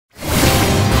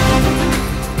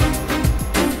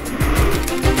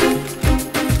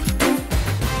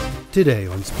Today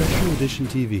on Special Edition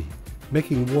TV,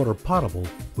 making water potable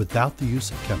without the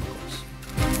use of chemicals.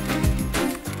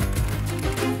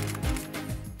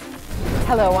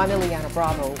 Hello, I'm Ileana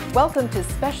Bravo. Welcome to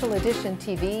Special Edition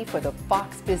TV for the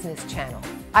Fox Business Channel.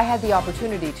 I had the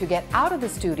opportunity to get out of the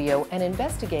studio and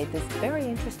investigate this very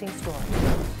interesting story.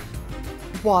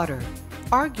 Water,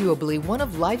 arguably one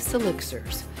of life's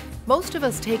elixirs. Most of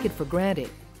us take it for granted.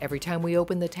 Every time we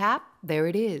open the tap, there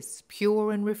it is,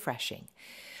 pure and refreshing.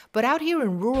 But out here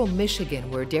in rural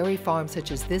Michigan, where dairy farms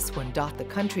such as this one dot the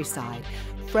countryside,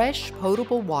 fresh,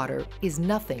 potable water is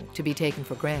nothing to be taken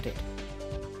for granted.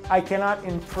 I cannot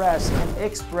impress and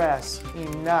express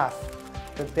enough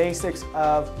the basics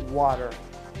of water.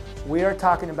 We are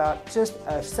talking about just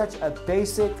such a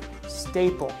basic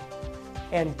staple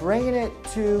and bringing it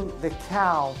to the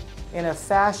cow in a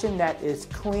fashion that is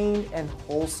clean and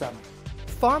wholesome.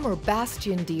 Farmer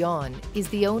Bastian Dion is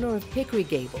the owner of Hickory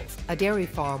Gables, a dairy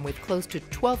farm with close to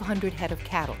 1,200 head of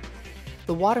cattle.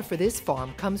 The water for this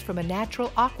farm comes from a natural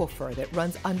aquifer that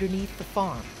runs underneath the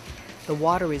farm. The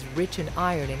water is rich in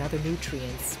iron and other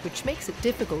nutrients, which makes it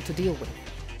difficult to deal with.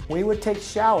 We would take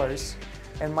showers,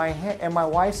 and my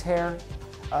wife's hair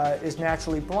is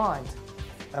naturally blonde.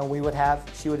 She would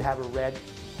have a red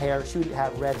hair. She would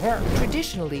have red hair.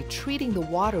 Traditionally, treating the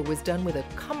water was done with a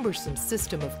cumbersome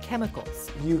system of chemicals.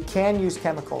 You can use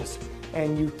chemicals,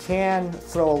 and you can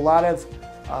throw a lot of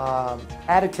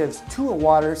additives to a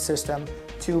water system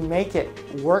to make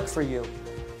it work for you.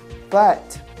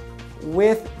 But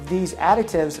with these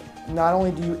additives, not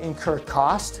only do you incur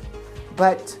cost,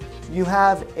 but you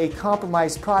have a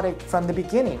compromised product from the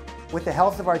beginning. With the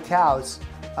health of our cows,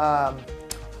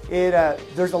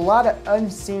 there's a lot of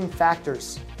unseen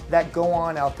factors that go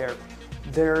on out there.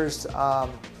 There's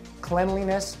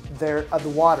cleanliness of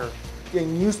the water.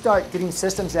 And you start getting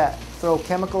systems that throw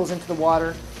chemicals into the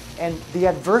water, and the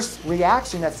adverse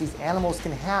reaction that these animals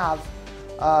can have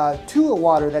to a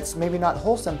water that's maybe not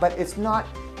wholesome, but it's not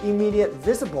immediate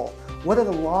visible. What are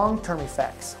the long-term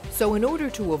effects? So in order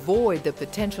to avoid the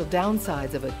potential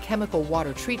downsides of a chemical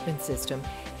water treatment system,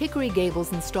 Hickory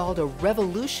Gables installed a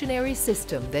revolutionary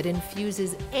system that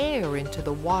infuses air into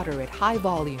the water at high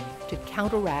volume to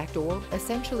counteract or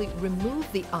essentially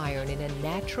remove the iron in a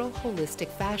natural, holistic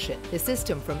fashion. The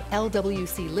system from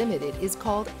LWC Ltd is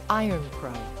called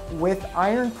IronPRO. With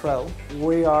IronPRO,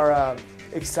 we are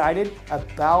excited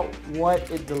about what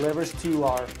it delivers to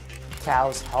our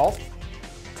cows' health.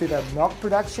 To the milk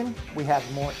production, we have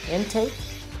more intake,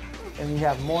 and when you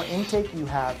have more intake, you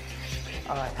have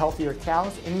healthier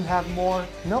cows, and you have more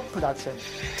milk production.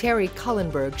 Terry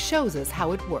Cullenberg shows us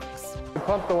how it works. We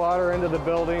pump the water into the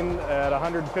building at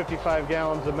 155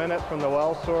 gallons a minute from the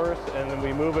well source, and then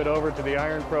we move it over to the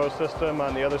IronPRO system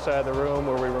on the other side of the room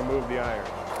where we remove the iron.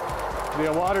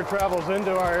 The water travels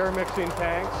into our air mixing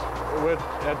tanks.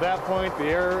 At that point, the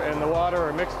air and the water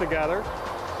are mixed together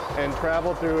and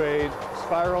travel through a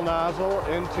spiral nozzle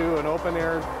into an open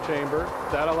air chamber.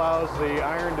 That allows the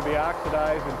iron to be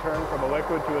oxidized and turned from a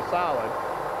liquid to a solid.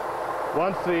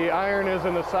 Once the iron is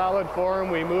in a solid form,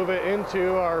 we move it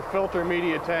into our filter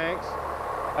media tanks,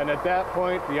 and at that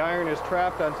point the iron is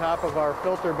trapped on top of our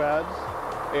filter beds,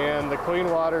 and the clean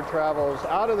water travels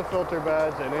out of the filter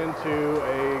beds and into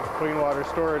a clean water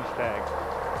storage tank.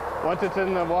 Once it's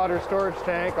in the water storage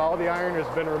tank, all the iron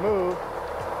has been removed,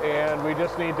 and we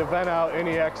just need to vent out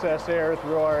any excess air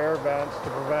through our air vents to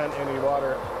prevent any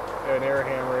water and air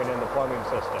hammering in the plumbing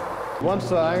system. Once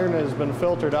the iron has been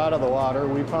filtered out of the water,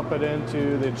 we pump it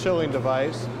into the chilling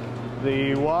device.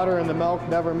 The water and the milk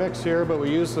never mix here, but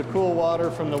we use the cool water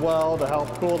from the well to help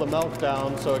cool the milk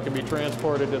down so it can be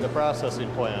transported to the processing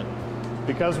plant.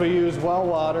 Because we use well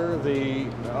water, the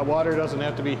water doesn't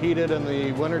have to be heated in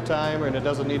the wintertime, and it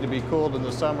doesn't need to be cooled in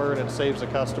the summer, and it saves the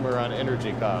customer on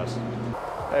energy costs.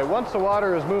 Once the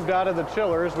water is moved out of the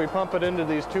chillers, we pump it into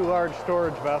these two large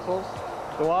storage vessels.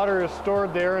 The water is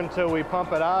stored there until we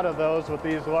pump it out of those with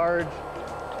these large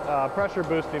pressure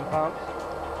boosting pumps.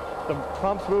 The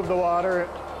pumps move the water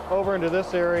over into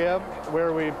this area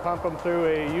where we pump them through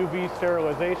a UV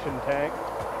sterilization tank.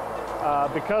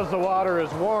 Because the water is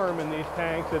warm in these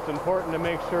tanks, it's important to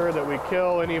make sure that we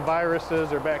kill any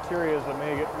viruses or bacteria that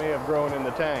may have grown in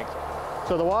the tanks.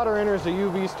 So the water enters the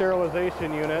UV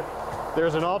sterilization unit.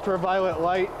 There's an ultraviolet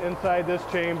light inside this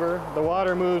chamber. The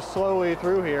water moves slowly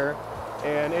through here,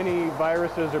 and any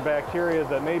viruses or bacteria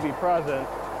that may be present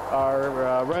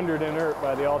are rendered inert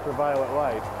by the ultraviolet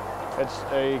light. It's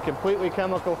a completely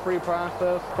chemical-free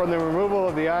process. From the removal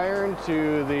of the iron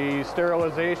to the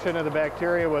sterilization of the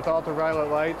bacteria with ultraviolet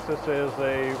lights, this is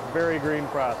a very green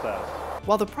process.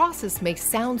 While the process may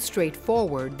sound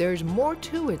straightforward, there's more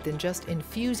to it than just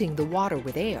infusing the water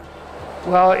with air.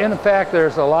 Well, in fact,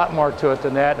 there's a lot more to it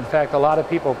than that. In fact, a lot of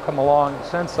people have come along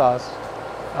since us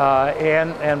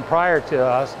and prior to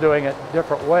us doing it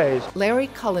different ways. Larry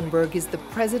Cullenberg is the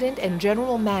president and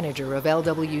general manager of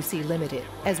LWC Ltd,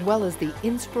 as well as the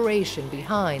inspiration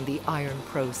behind the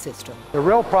IronPRO system. The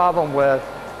real problem with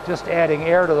just adding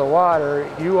air to the water,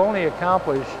 you only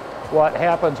accomplish what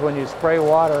happens when you spray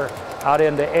water out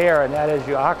into air, and that is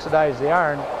you oxidize the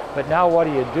iron, but now what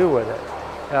do you do with it?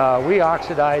 We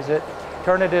oxidize it,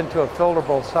 turn it into a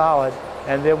filterable solid,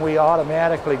 and then we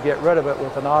automatically get rid of it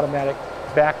with an automatic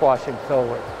backwashing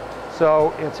filter.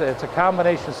 So it's a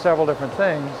combination of several different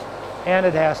things, and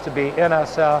it has to be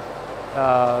NSF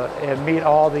and meet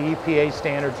all the EPA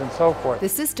standards and so forth. The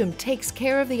system takes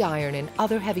care of the iron and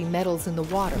other heavy metals in the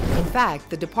water. In fact,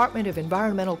 the Department of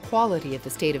Environmental Quality of the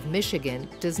state of Michigan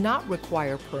does not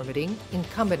require permitting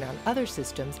incumbent on other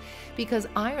systems because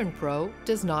IronPRO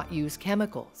does not use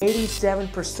chemicals.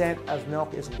 87% of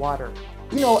milk is water.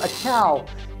 You know, a cow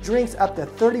drinks up to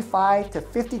 35 to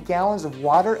 50 gallons of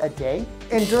water a day.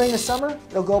 And during the summer,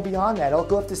 it'll go beyond that. It'll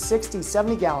go up to 60,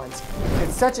 70 gallons.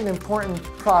 It's such an important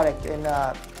product, and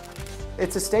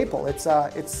it's a staple. It's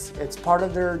part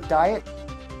of their diet.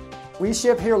 We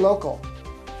ship here local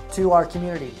to our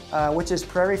community, which is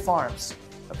Prairie Farms.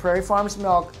 Prairie Farms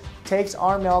milk takes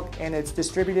our milk and it's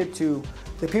distributed to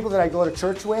the people that I go to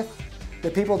church with,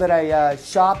 the people that I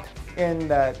shop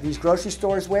in these grocery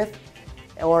stores with,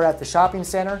 or at the shopping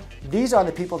center. These are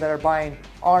the people that are buying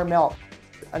our milk.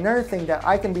 Another thing that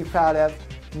I can be proud of,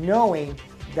 knowing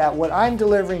that what I'm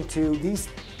delivering to these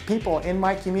people in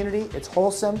my community, it's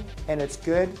wholesome and it's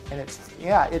good and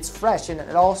it's fresh, and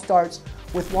it all starts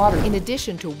with water. In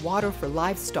addition to water for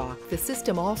livestock, the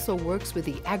system also works with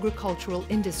the agricultural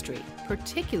industry,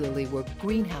 particularly where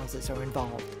greenhouses are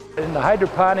involved. In the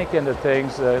hydroponic end of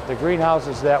things, the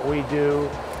greenhouses that we do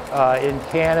in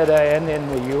Canada and in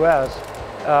the US,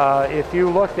 if you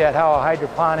looked at how a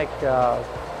hydroponic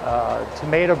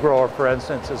tomato grower, for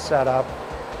instance, is set up,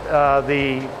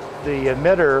 the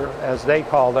emitter, as they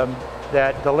call them,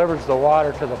 that delivers the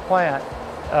water to the plant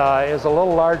is a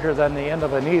little larger than the end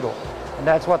of a needle. And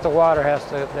that's what the water has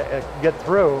to get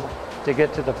through to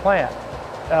get to the plant.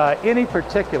 Any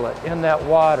particulate in that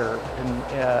water, and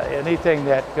anything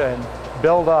that can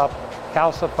build up,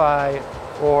 calcify,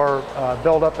 or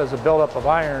build up as a buildup of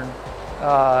iron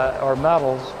or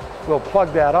metals, will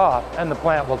plug that off and the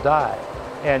plant will die.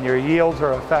 And your yields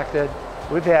are affected.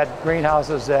 We've had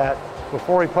greenhouses that,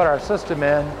 before we put our system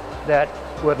in, that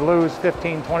would lose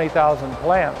 15,000, 20,000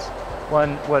 plants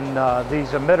when these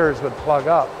emitters would plug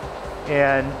up.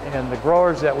 And the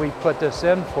growers that we put this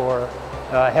in for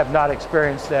have not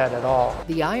experienced that at all.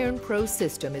 The IronPRO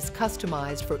system is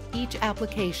customized for each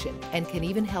application and can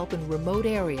even help in remote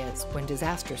areas when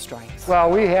disaster strikes.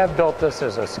 Well, we have built this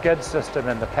as a skid system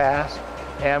in the past,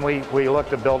 and we look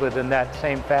to build it in that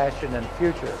same fashion in the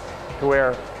future, to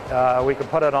where we can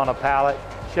put it on a pallet,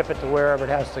 ship it to wherever it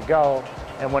has to go,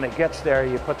 and when it gets there,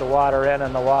 you put the water in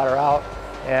and the water out,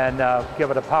 and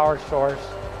give it a power source,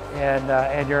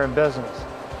 and you're in business.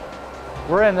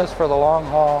 We're in this for the long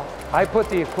haul. I put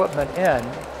the equipment in,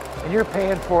 and you're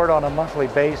paying for it on a monthly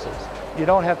basis. You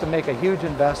don't have to make a huge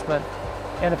investment,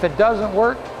 and if it doesn't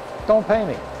work, don't pay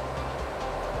me.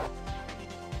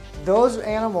 Those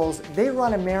animals, they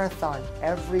run a marathon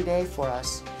every day for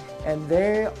us, and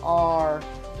they're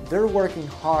working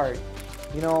hard,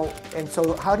 you know. And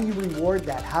so how do you reward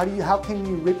that? How can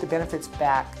you reap the benefits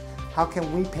back? How can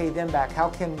we pay them back?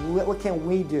 What can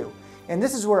we do? And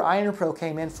this is where IronPRO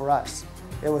came in for us.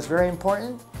 It was very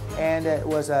important, and it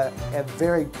was a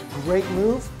very great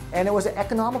move, and it was an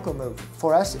economical move.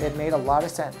 For us, it made a lot of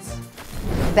sense.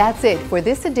 That's it for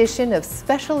this edition of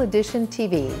Special Edition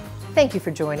TV. Thank you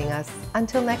for joining us.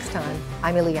 Until next time,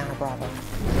 I'm Ileana Bravo.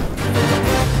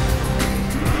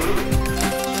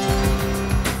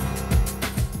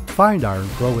 Find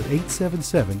IronPRO at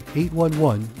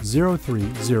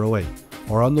 877-811-0308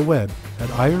 or on the web at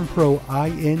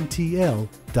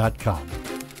ironprointl.com.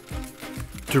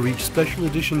 To reach Special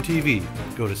Edition TV,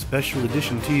 go to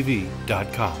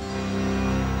specialeditiontv.com.